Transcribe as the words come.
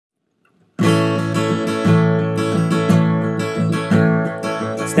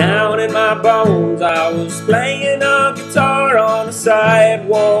my bones. I was playing a guitar on the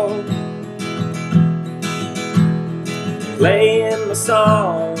sidewalk, playing my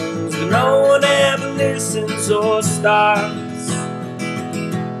songs, but no one ever listens or stops.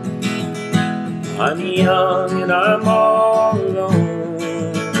 I'm young and I'm all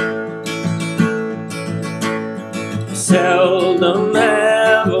alone. I seldom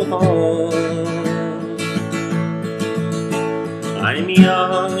have a home. I'm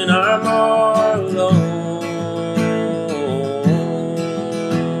young and I'm all alone.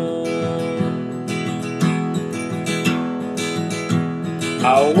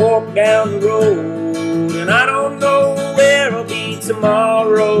 I'll walk down the road and I don't know where I'll be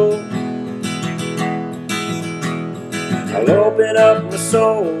tomorrow. I'll open up my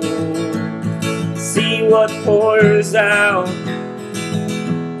soul, see what pours out.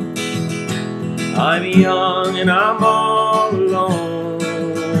 I'm young and I'm all alone,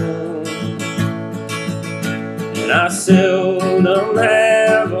 and I seldom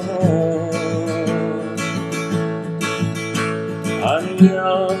have a home. I'm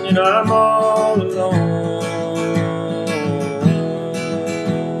young and I'm all alone.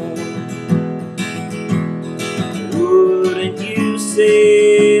 Wouldn't you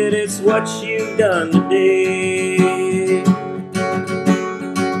say it's what you've done today?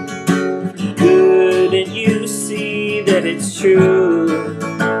 Couldn't you see that it's true?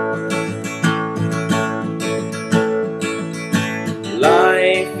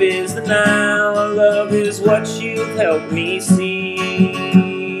 Life is the now, love is what you've helped me see.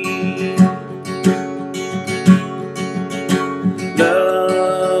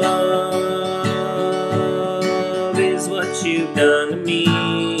 Love is what you've done to me.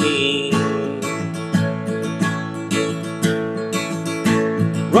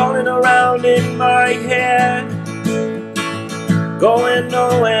 Rolling around in my head, going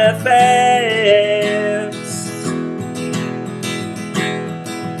nowhere fast.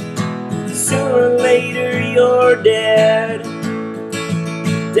 Sooner or later you're dead.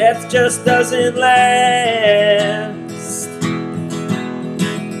 Death just doesn't last.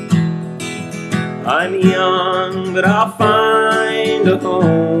 I'm young, but I'll find a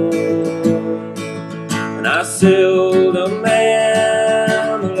home, and I seldom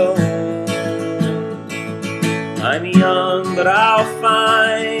am alone. I'm young, but I'll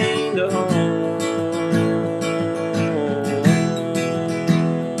find a home.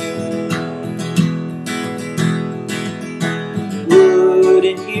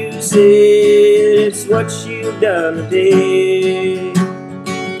 Wouldn't you say it's what you've done today?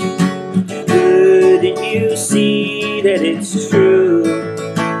 Couldn't you see that it's true?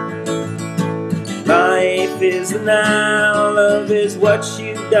 Life is the now, love is what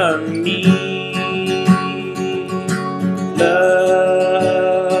you've done to me. Love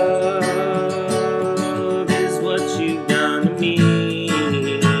is what you've done to me.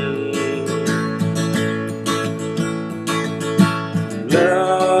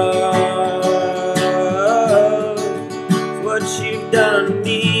 Love is what you've done to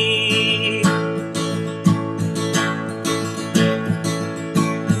me.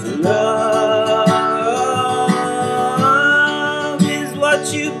 Love is what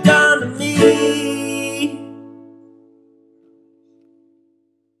you've done.